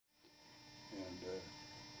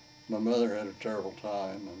My mother had a terrible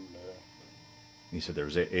time, and You said there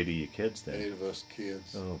was eight of you kids then. 8 of us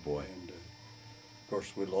kids. Oh boy. And of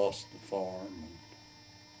course we lost the farm,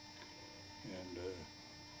 and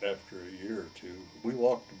after a year or two, we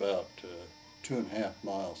walked about 2.5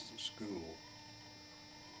 miles to school,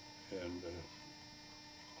 and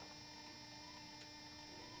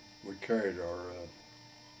we carried our,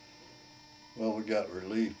 well, we got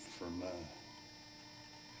relief from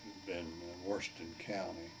in Washington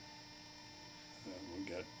County. We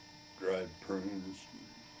got dried prunes,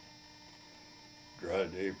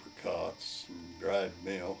 dried apricots, and dried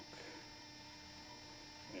milk,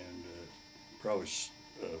 and probably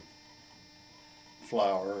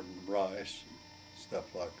flour and rice and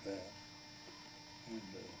stuff like that. And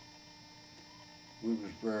we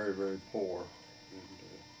was very, very poor,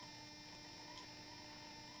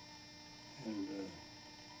 and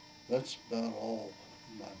that's about all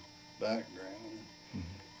my background.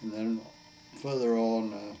 Mm-hmm. And then further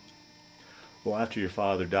on, Well, after your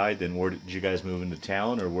father died, then where did you guys move into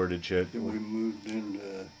town, or where did you? we moved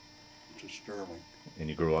into Sterling. And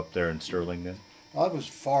you grew up there in Sterling then? I was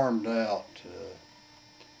farmed out.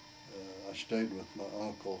 I stayed with my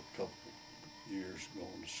uncle a couple years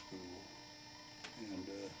going to school,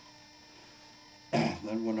 and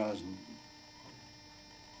then when I was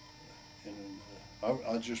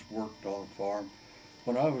I just worked on a farm.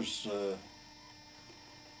 When I was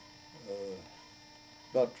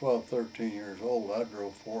about 12, 13 years old, I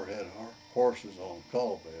drove 4 head horses on a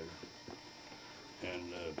cultivator,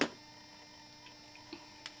 and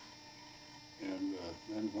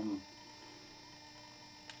then when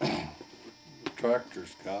the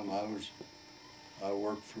tractors come, I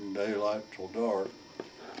worked from daylight till dark,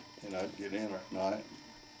 and I'd get in at night.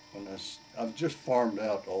 When I've just farmed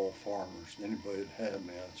out to all farmers. Anybody that had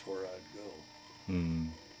me, that's where I'd go. Mm.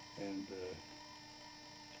 And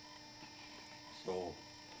so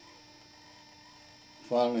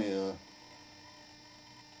finally,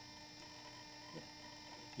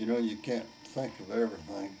 you know, you can't think of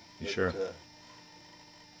everything. Sure.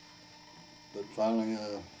 But finally,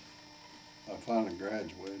 I finally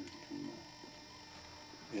graduated from,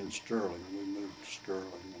 in Sterling. We moved to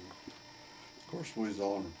Sterling, and of course we was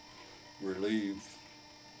on relief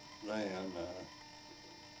then.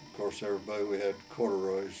 Of course, everybody, we had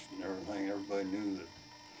corduroys and everything. Everybody knew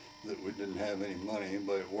that we didn't have any money.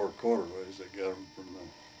 Anybody that wore corduroys, they got them from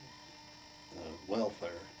the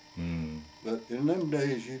welfare. Mm. But in them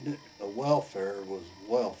days, the welfare was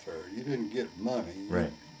welfare. You didn't get money.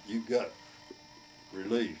 Right. You got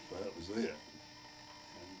relief. That was it.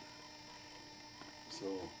 And so,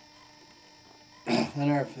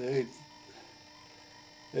 and after the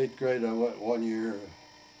eighth grade, I went 1 year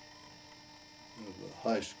of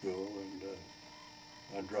high school, and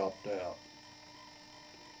I dropped out.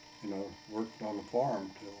 You know, worked on the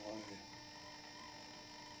farm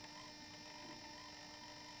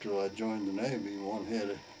till I joined the Navy. One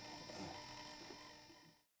head